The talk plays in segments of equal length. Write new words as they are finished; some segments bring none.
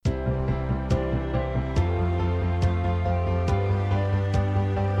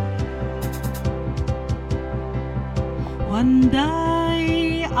One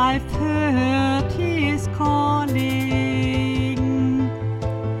day I've heard his calling,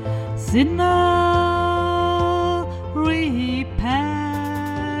 Sinner, repent.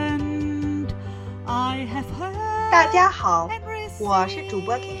 I have heard 大家好，我是主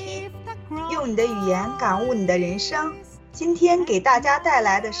播 Kiki， 用你的语言感悟你的人生。今天给大家带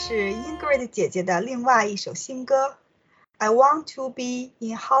来的是 Ingrid 姐姐的另外一首新歌 I Want to Be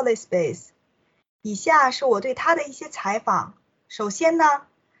in Holy Space。 以下是我对她的一些采访。首先呢，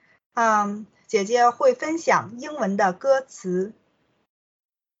姐姐会分享英文的歌词。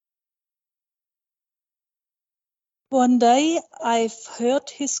 One day I've heard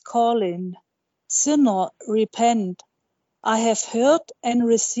his calling, Sinner, repent. I have heard and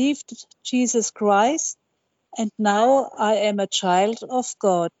received Jesus Christ, and now I am a child of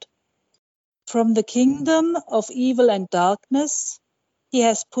God. From the kingdom of evil and darkness, he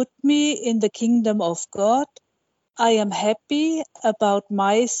has put me in the kingdom of God. I am happy about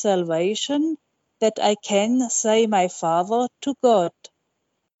my salvation, that I can say my Father to God.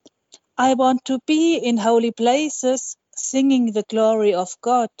 I want to be in holy places, singing the glory of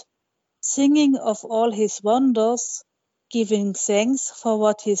God, singing of all his wonders, giving thanks for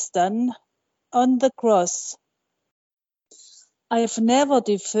what he's done on the cross. I have never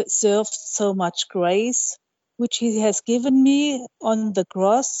deserved so much grace, which he has given me on the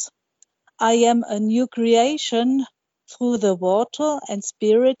cross. I am a new creation through the water and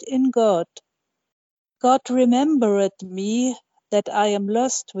Spirit in God. God remembered me that I am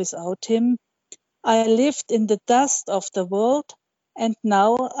lost without him. I lived in the dust of the world, and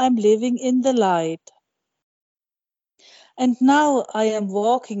now I'm living in the light. And now I am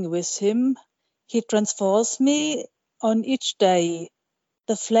walking with him. He transforms me on each day.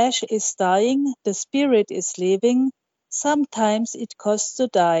 The flesh is dying, the spirit is living. Sometimes it costs to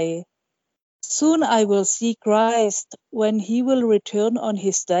die. Soon I will see Christ when he will return on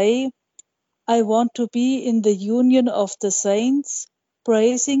his day. I want to be in the union of the saints,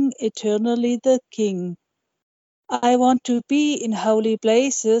 praising eternally the King. I want to be in holy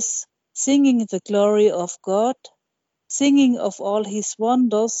places, singing the glory of God, singing of all his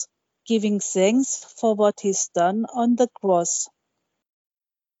wonders, giving thanks for what he's done on the cross.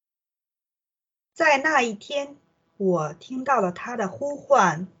 在那一天，我听到了他的呼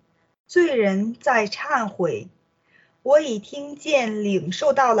唤，罪人在忏悔。我已听见领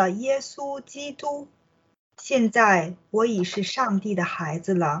受到了耶稣基督，现在我已是上帝的孩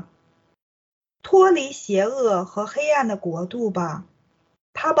子了。脱离邪恶和黑暗的国度吧，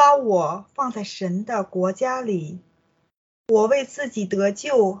他把我放在神的国家里。我为自己得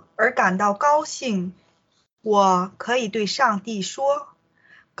救而感到高兴。我可以对上帝说，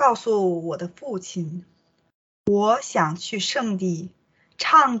告诉我的父亲，我想去圣地，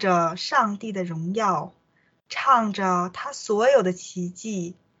唱着上帝的荣耀，唱着他所有的奇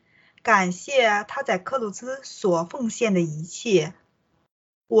迹，感谢他在克鲁兹所奉献的一切。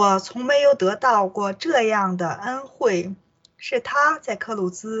我从没有得到过这样的恩惠，是他在克鲁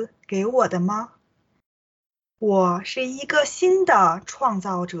兹给我的吗？我是一个新的创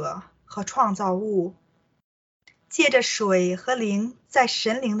造者和创造物，借着水和灵在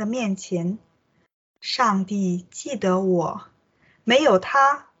神灵的面前。上帝记得我，没有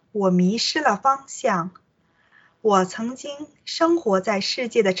他，我迷失了方向。我曾经生活在世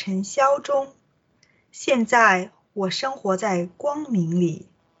界的尘嚣中，现在我生活在光明里。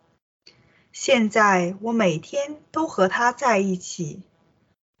现在我每天都和他在一起，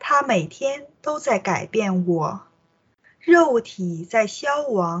他每天都在改变我。肉体在消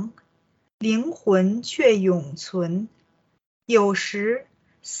亡，灵魂却永存。有时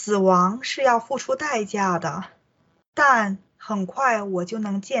死亡是要付出代价的，但很快我就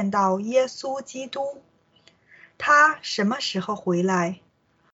能见到耶稣基督。他什么时候回来？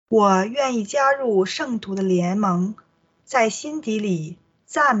我愿意加入圣徒的联盟，在心底里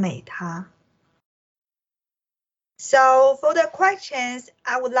赞美他。So for the questions,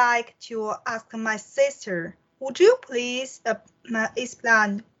 I would like to ask my sister, would you please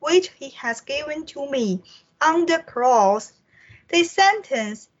explain what he has given to me on the cross, the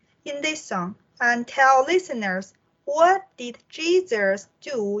sentence in this song, and tell listeners what did Jesus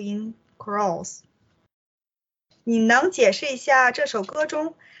do in cross? 你能解释一下这首歌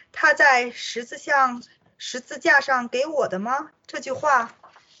中他在十字架上给我的吗？这句话，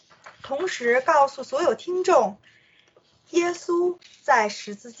同时告诉所有听众，耶稣在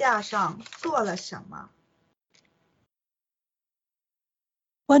十字架上做了什么？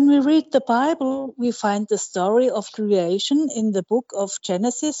 When we read the Bible, we find the story of creation in the book of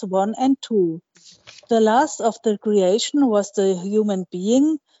Genesis 1 and 2. The last of the creation was the human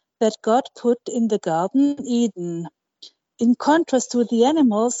being that God put in the Garden Eden. In contrast to the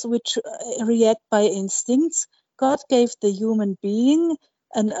animals which react by instincts, God gave the human being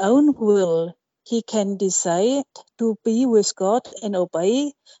an own will. He can decide to be with God and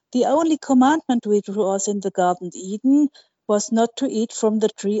obey. The only commandment which was in the Garden of Eden was not to eat from the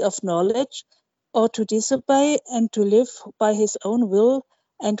tree of knowledge or to disobey and to live by his own will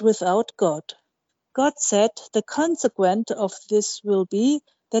and without God. God said the consequence of this will be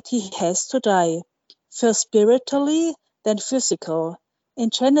that he has to die, first spiritually, then physical.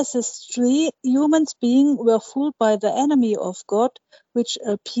 In Genesis 3, human beings were fooled by the enemy of God, which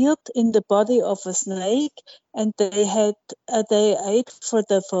appeared in the body of a snake, and they ate for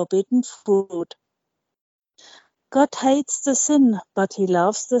the forbidden fruit. God hates the sin, but he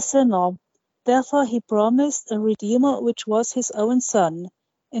loves the sinner. Therefore he promised a Redeemer, which was his own Son.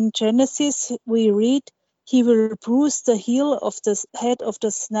 In Genesis we read, he will bruise the heel of the head of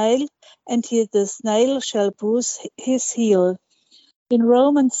the snail, and the snail shall bruise his heel. In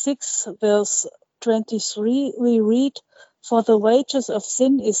Romans 6, verse 23, we read, for the wages of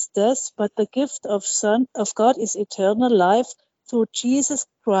sin is death, but the gift of Son of God is eternal life through Jesus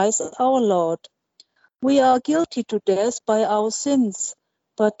Christ our Lord. We are guilty to death by our sins,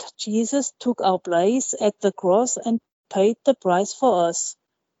 but Jesus took our place at the cross and paid the price for us.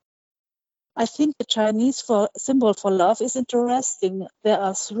 I think the Chinese symbol for love is interesting. There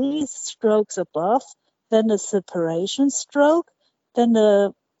are 3 strokes above, then a separation stroke, then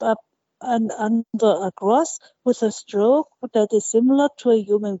under a cross with a stroke that is similar to a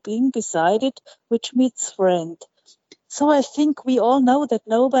human being beside it, which means friend. So I think we all know that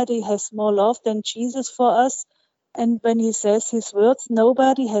nobody has more love than Jesus for us. And when he says his words,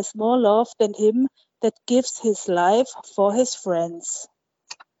 nobody has more love than him that gives his life for his friends.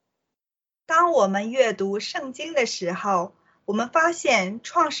 当我们阅读圣经的时候，我们发现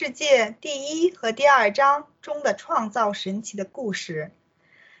创世纪第1和第2章中的创造神奇的故事。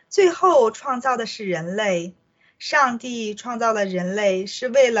最后创造的是人类，上帝创造了人类是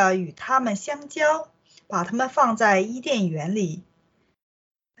为了与他们相交，把他们放在伊甸园里。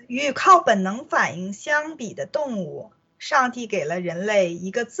与靠本能反应相比的动物，上帝给了人类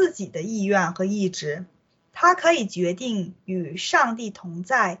一个自己的意愿和意志，他可以决定与上帝同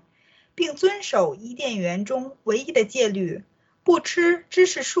在，并遵守伊甸园中唯一的戒律，不吃知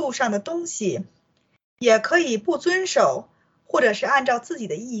识树上的东西，也可以不遵守，或者是按照自己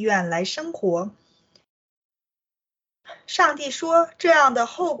的意愿来生活。上帝说，这样的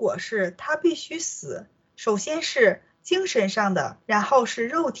后果是他必须死，首先是精神上的，然后是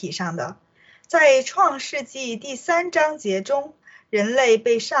肉体上的。在创世纪第3章节中，人类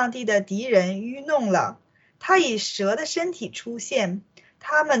被上帝的敌人愚弄了，他以蛇的身体出现，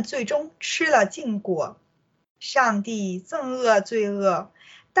他们最终吃了禁果。上帝憎恶罪恶，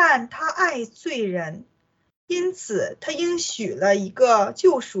但他爱罪人，因此他应许了一个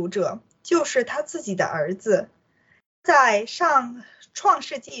救赎者，就是他自己的儿子。在创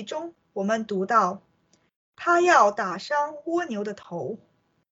世纪中，我们读到他要打伤蜗牛的头，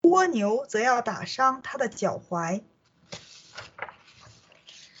蜗牛则要打伤他的脚踝。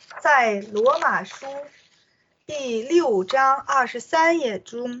在罗马书第6章23页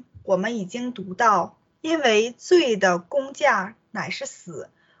中，我们已经读到，因为罪的工价乃是死，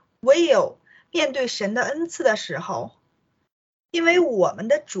唯有面对神的恩赐的时候，因为我们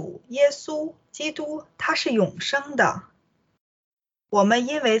的主耶稣基督他是永生的，我们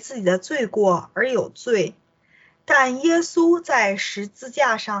因为自己的罪过而有罪，但耶稣在十字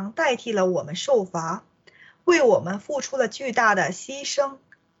架上代替了我们受罚，为我们付出了巨大的牺牲。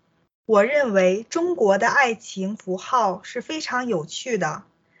我认为中国的爱情符号是非常有趣的，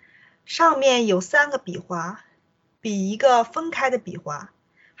上面有3个笔画，比一个分开的笔画，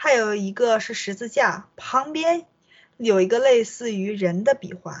还有一个是十字架，旁边有一个类似于人的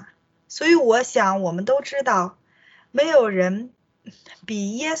笔画。所以我想我们都知道，没有人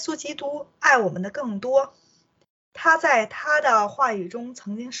比耶稣基督爱我们的更多。他在他的话语中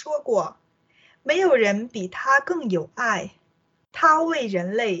曾经说过，没有人比他更有爱，他为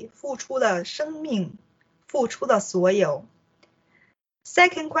人类付出了生命，付出了所有。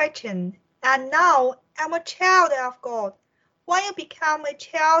Second question, and now I'm a child of God. When you become a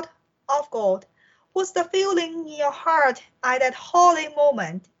child of God, what's the feeling in your heart at that holy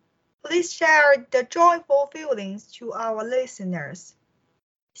moment? Please share the joyful feelings to our listeners.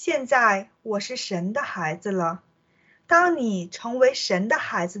 现在我是神的孩子了。当你成为神的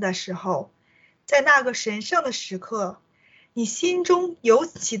孩子的时候，在那个神圣的时刻，你心中涌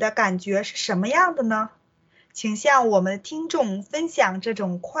起的感觉是什么样的呢？请向我们的听众分享这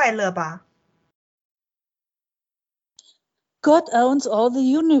种快乐吧。God owns all the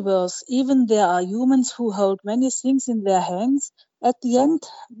universe. Even there are humans who hold many things in their hands. At the end,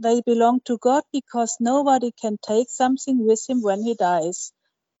 they belong to God because nobody can take something with him when he dies.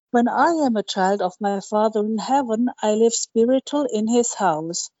 When I am a child of my Father in heaven, I live spiritual in his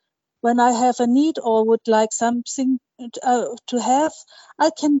house. When I have a need or would like something to have,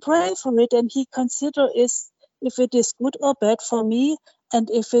 I can pray for it and he considers if it is good or bad for me. And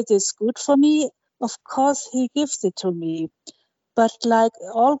if it is good for me, of course he gives it to me. But like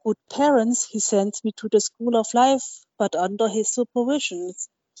all good parents, he sends me to the school of life, but under his supervision.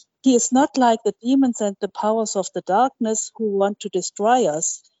 He is not like the demons and the powers of the darkness who want to destroy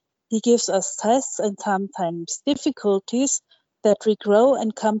us. He gives us tests and sometimes difficulties that we grow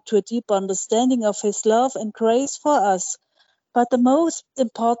and come to a deep understanding of his love and grace for us. But the most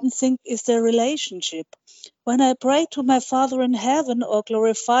important thing is the relationship. When I pray to my Father in heaven or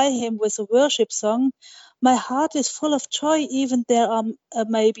glorify him with a worship song, my heart is full of joy, even there are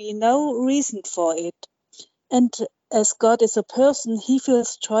maybe no reason for it. And as God is a person, he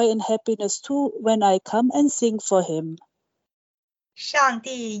feels joy and happiness too when I come and sing for him. 上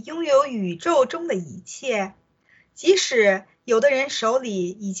帝拥有宇宙中的一切，即使有的人手里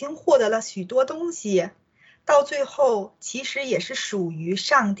已经获得了许多东西，到最后其实也是属于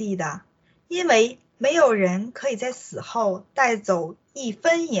上帝的，因为没有人可以在死后带走一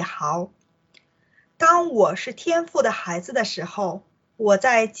分一毫。当我是天父的孩子的时候，我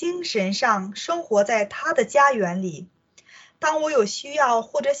在精神上生活在他的家园里。当我有需要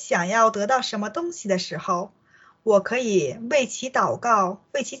或者想要得到什么东西的时候，我可以为其祷告，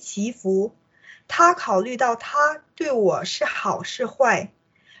为其祈福。他考虑到他对我是好是坏。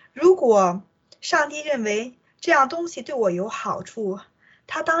如果上帝认为这样东西对我有好处，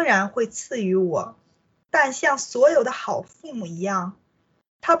他当然会赐予我。但像所有的好父母一样，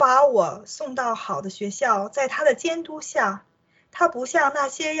他把我送到好的学校，在他的监督下。他不像那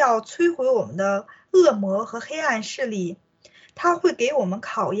些要摧毁我们的恶魔和黑暗势力，他会给我们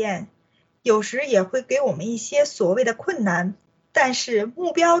考验，有时也会给我们一些所谓的困难，但是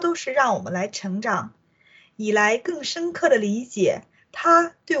目标都是让我们来成长，以来更深刻的理解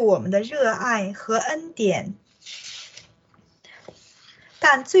他对我们的热爱和恩典。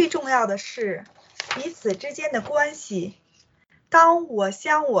但最重要的是彼此之间的关系。当我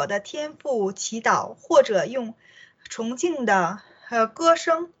向我的天父祈祷，或者用崇敬的歌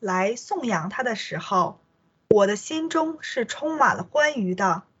声来颂扬他的时候，我的心中是充满了欢愉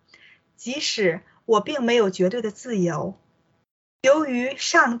的，即使我并没有绝对的自由。由于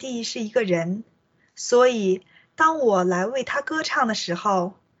上帝是一个人，所以当我来为他歌唱的时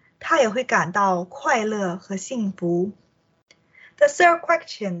候，他也会感到快乐和幸福。The third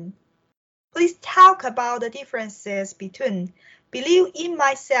question, please talk about the differences between believe in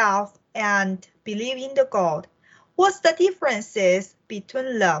myself and believe in the God. What's the differences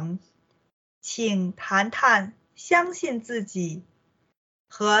between them? 请谈谈相信自己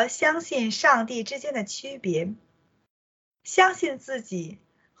和相信上帝之间的区别。相信自己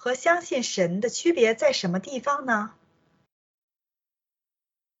和相信神的区别在什么地方呢？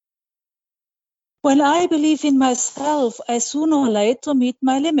 When I believe in myself, I sooner or later meet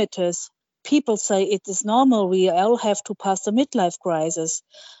my limiters. People say it is normal, we all have to pass a midlife crisis.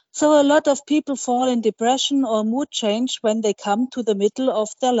 So a lot of people fall in depression or mood change when they come to the middle of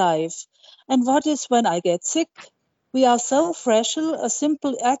their life. And what is when I get sick? We are so fragile, a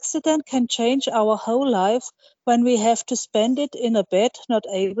simple accident can change our whole life when we have to spend it in a bed, not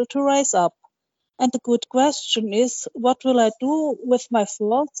able to rise up. And the good question is, what will I do with my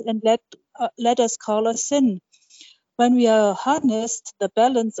faults and let us call a sin? When we are honest, the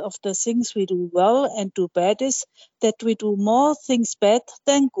balance of the things we do well and do bad is that we do more things bad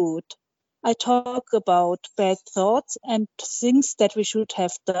than good. I talk about bad thoughts and things that we should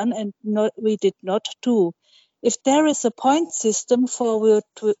have done and we did not do. If there is a point system for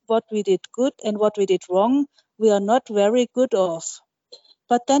what we did good and what we did wrong, we are not very good off.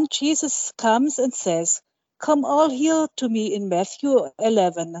 But then Jesus comes and says, "Come all here to me" in Matthew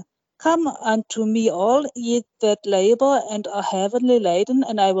 11. "Come unto me all ye that labor and are heavily laden,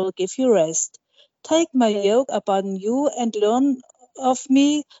 and I will give you rest. Take my yoke upon you and learn of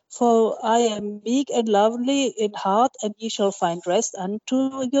me, for I am meek and lowly in heart, and ye shall find rest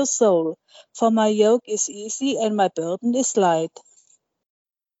unto your soul. For my yoke is easy and my burden is light."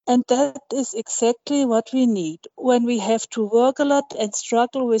 And that is exactly what we need when we have to work a lot and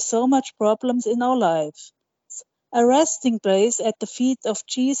struggle with so much problems in our lives. A resting place at the feet of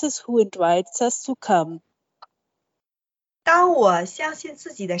Jesus who invites us to come. 当我相信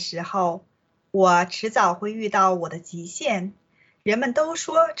自己的时候，我迟早会遇到我的极限。人们都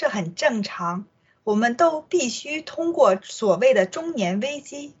说这很正常，我们都必须通过所谓的中年危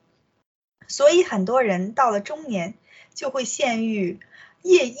机。所以很多人到了中年就会陷于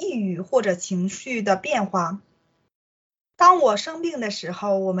抑郁或者情绪的变化。当我生病的时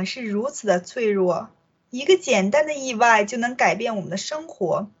候，我们是如此的脆弱，一个简单的意外就能改变我们的生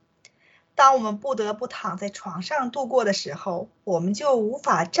活。当我们不得不躺在床上度过的时候，我们就无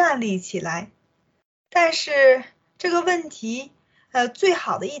法站立起来。但是这个问题最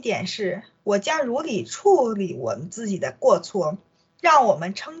好的一点是，我将如理处理我们自己的过错，让我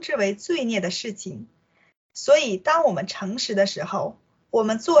们称之为罪孽的事情。所以当我们诚实的时候，我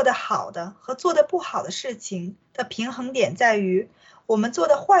们做的好的和做的不好的事情的平衡点在于，我们做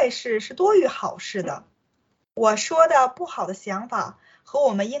的坏事是多于好事的。我说的不好的想法和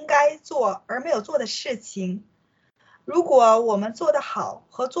我们应该做而没有做的事情，如果我们做的好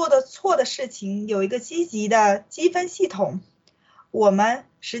和做的错的事情有一个积极的积分系统，我们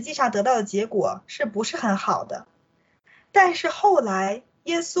实际上得到的结果是不是很好的？但是后来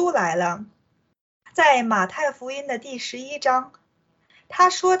耶稣来了，在马太福音的第11章，他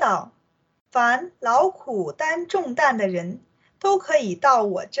说道，凡劳苦担重担的人都可以到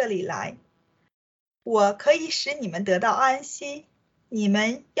我这里来，我可以使你们得到安息。你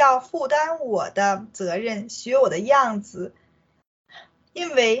们要负担我的责任，学我的样子，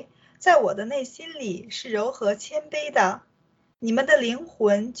因为在我的内心里是柔和谦卑的，你们的灵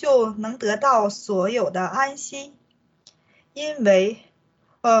魂就能得到所有的安息。因为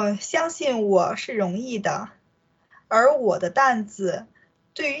相信我是容易的，而我的担子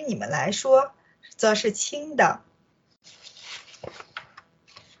对于你们来说则是轻的。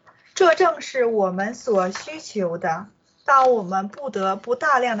这正是我们所需求的。当我们不得不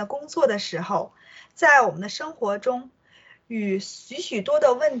大量的工作的时候，在我们的生活中与许多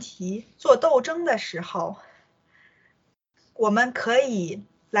的问题做斗争的时候，我们可以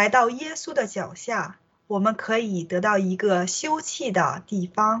来到耶稣的脚下，我们可以得到一个休憩的地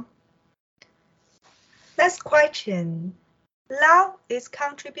方。Next question. Love is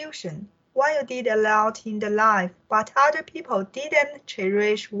contribution. What you did a lot in the life, but other people didn't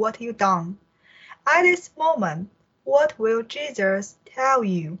cherish what you done. At this moment, what will Jesus tell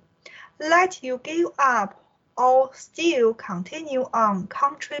you? Let you give up or still continue on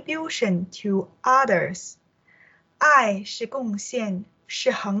contribution to others? 爱是贡献，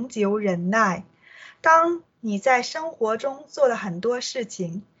是恒久忍耐。当你在生活中做了很多事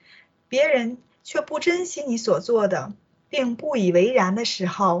情，别人却不珍惜你所做的，并不以为然的时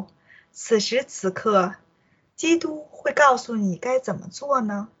候，此时此刻，基督会告诉你该怎么做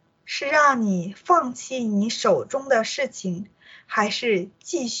呢？是让你放弃你手中的事情，还是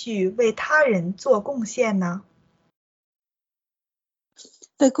继续为他人做贡献呢？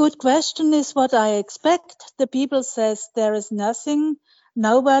 The good question is what I expect. The Bible says there is nothing,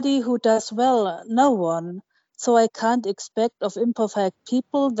 nobody who does well, no one. So I can't expect of imperfect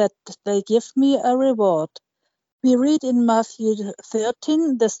people that they give me a reward. We read in Matthew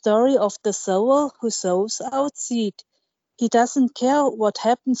 13 the story of the sower who sows out seed. He doesn't care what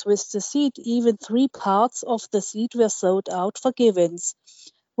happens with the seed. Even 3 parts of the seed were sowed out for givens.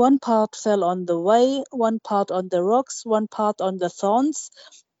 1 part fell on the way, 1 part on the rocks, 1 part on the thorns,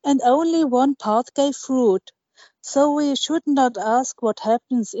 and only 1 part gave fruit. So we should not ask what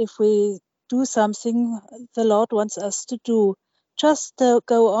happens if we do something the Lord wants us to do. Just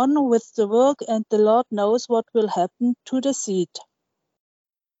go on with the work, and the Lord knows what will happen to the seed.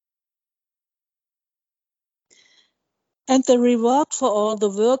 And the reward for all the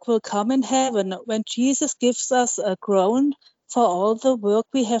work will come in heaven, when Jesus gives us a crown for all the work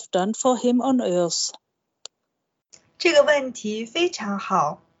we have done for him on earth. 这个问题非常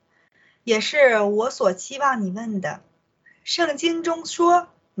好，也是我所期望你问的。圣经中说，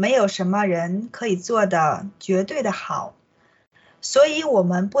没有什么人可以做得绝对的好，所以我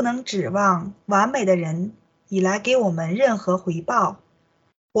们不能指望完美的人以来给我们任何回报。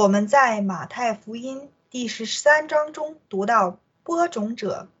我们在马太福音第13章中读到播种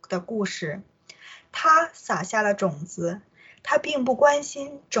者的故事，他撒下了种子，他并不关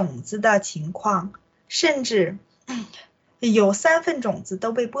心种子的情况，甚至有3份种子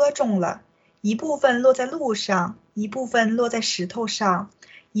都被播种了，一部分落在路上，一部分落在石头上，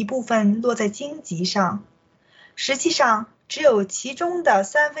一部分落在荆棘上。实际上只有其中的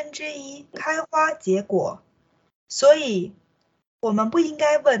1/3开花结果。所以我们不应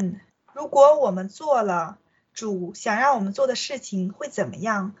该问，如果我们做了主想让我们做的事情会怎么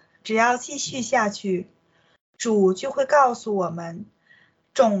样？只要继续下去，主就会告诉我们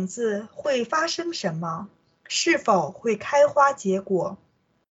种子会发生什么，是否会开花结果。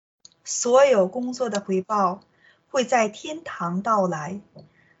所有工作的回报会在天堂到来。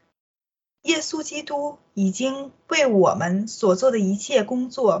耶稣基督已经为我们所做的一切工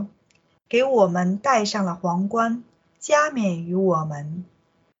作，给我们戴上了皇冠，加冕于我们。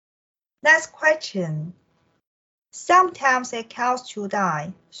Next question. Sometimes it counts to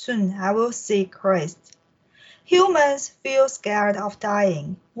die. Soon I will see Christ. Humans feel scared of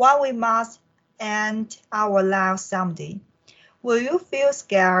dying. When we must end our lives someday, will you feel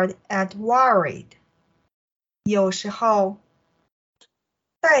scared and worried? 有时候，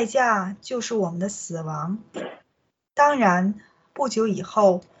代价就是我们的死亡。当然，不久以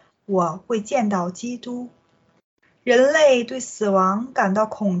后，我会见到基督。人类对死亡感到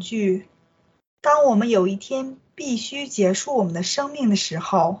恐惧。当我们有一天必须结束我们的生命的时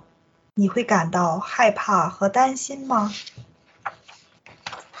候，你会感到害怕和担心吗？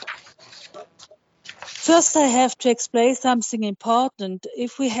 First, I have to explain something important.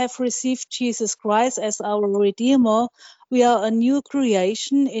 If we have received Jesus Christ as our Redeemer, we are a new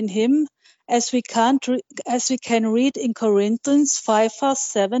creation in Him, as we can read in Corinthians 5 verse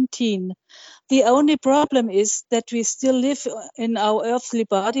 17. The only problem is that we still live in our earthly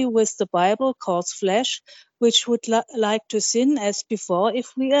body with the Bible calls flesh, which would like to sin as before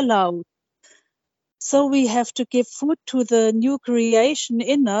if we allow. So we have to give food to the new creation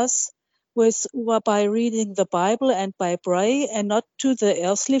in us by reading the Bible and by praying, and not to the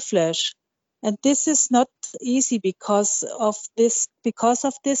earthly flesh. And this is not easy because of this. Because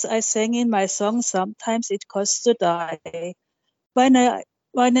of this, I sang in my song, "Sometimes it costs to die." When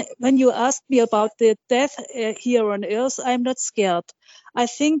you ask me about the death here on earth, I'm not scared. I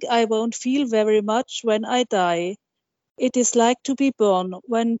think I won't feel very much when I die. It is like to be born,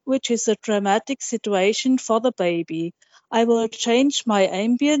 which is a dramatic situation for the baby. I will change my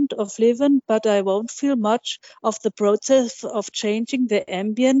ambient of living, but I won't feel much of the process of changing the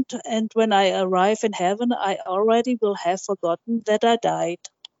ambient, and when I arrive in heaven, I already will have forgotten that I died.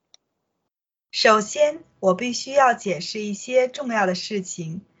 首先，我必须要解释一些重要的事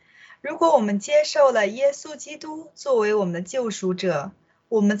情。如果我们接受了耶稣基督作为我们的救赎者，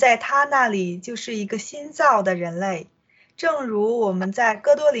我们在他那里就是一个新造的人类。正如我们在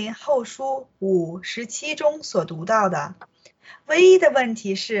哥多林后书5:17中所读到的，唯一的问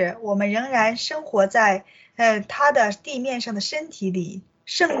题是我们仍然生活在他的地面上的身体里，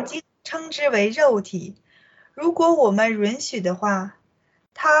圣经称之为肉体。如果我们允许的话，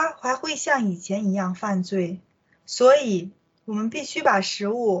他还会像以前一样犯罪，所以我们必须把食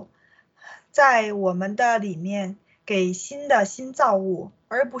物在我们的里面给新造物，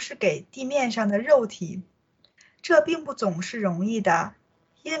而不是给地面上的肉体。这并不总是容易的，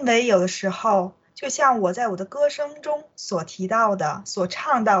因为有的时候，就像我在我的歌声中所提到的、所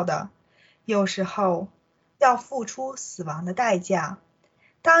唱到的，有时候要付出死亡的代价。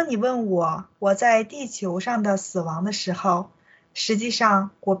当你问我在地球上的死亡的时候，实际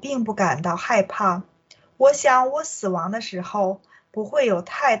上我并不感到害怕。我想我死亡的时候不会有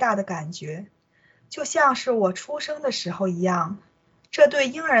太大的感觉，就像是我出生的时候一样。这对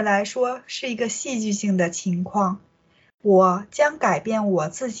婴儿来说是一个戏剧性的情况。我将改变我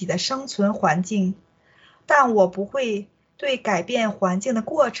自己的生存环境，但我不会对改变环境的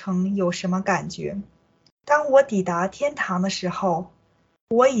过程有什么感觉。当我抵达天堂的时候，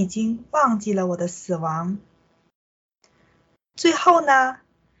我已经忘记了我的死亡。最后呢，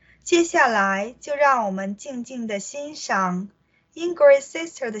接下来就让我们静静地欣赏 Ingrid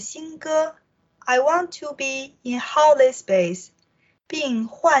Sister 的新歌 I Want to Be in Holy Space， 并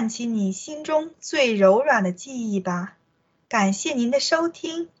唤起你心中最柔软的记忆吧。感谢您的收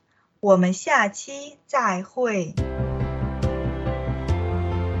听，我们下期再会。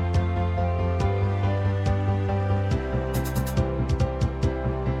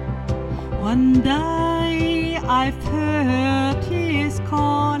One day I've heard His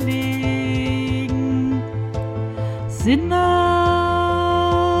calling, sinner,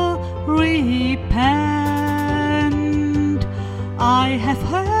 repent. I have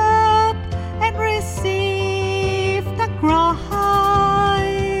heard and received the Christ,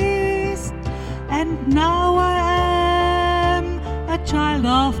 and now I am a child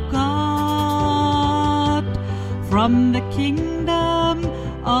of God, from the kingdom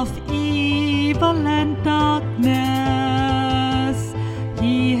of evil and darkness.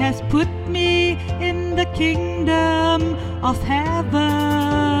 He has put me in the kingdom of heaven.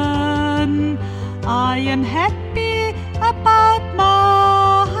 I am happy about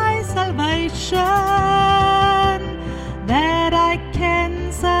my salvation, that I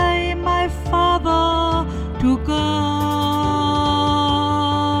can say my Father to God.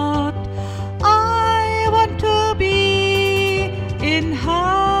 I want to be in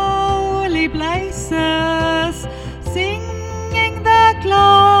holy places, singing the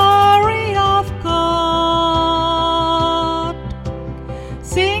glory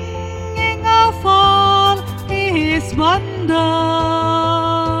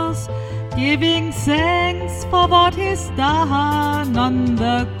on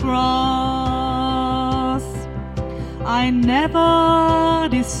the cross. I never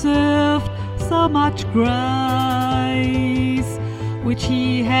deserved so much grace, which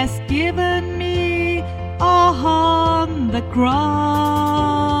He has given me on the cross.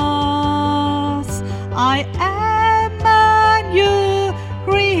 I am a new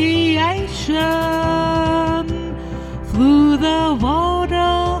creation through the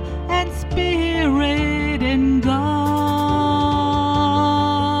water and Spirit in God.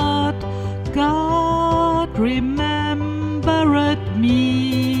 God remembered me,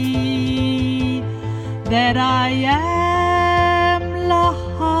 that I am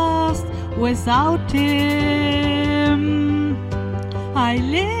lost without Him. I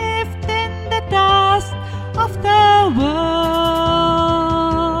lived in the dust of the world,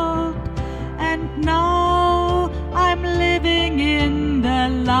 and now I'm living in the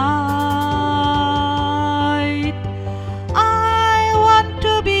light. I want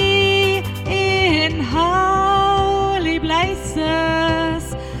to be in holy places,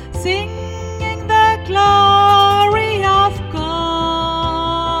 singing the glory of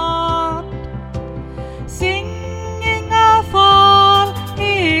God, singing of all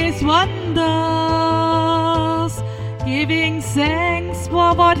His wonders, giving thanks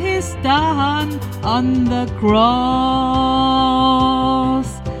for what He's done on the cross.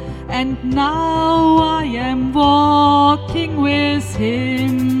 And now I am walking with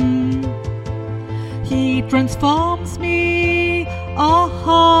Him. He transforms me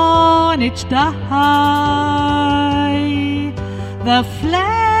on each day. The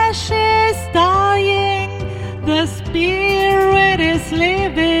flesh is dying, the Spirit is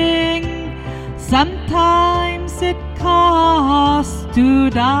living. Sometimes it costs to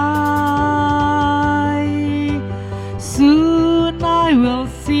die. Soon I will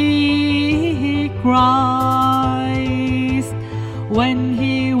see Christ when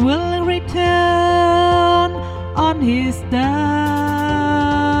He will return on His day.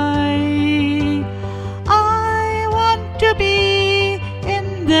 I want to be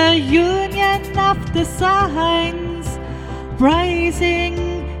in the union of the saints, praising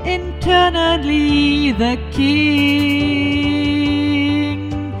eternally the King.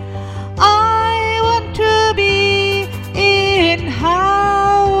 I want to be in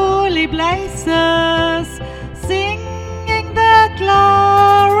holy places, singing the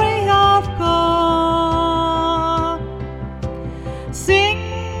glory of God,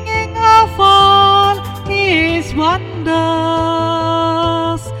 singing of all His wonders,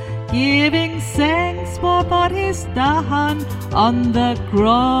 giving thanks for what He's done on the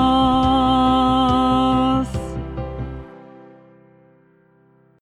cross.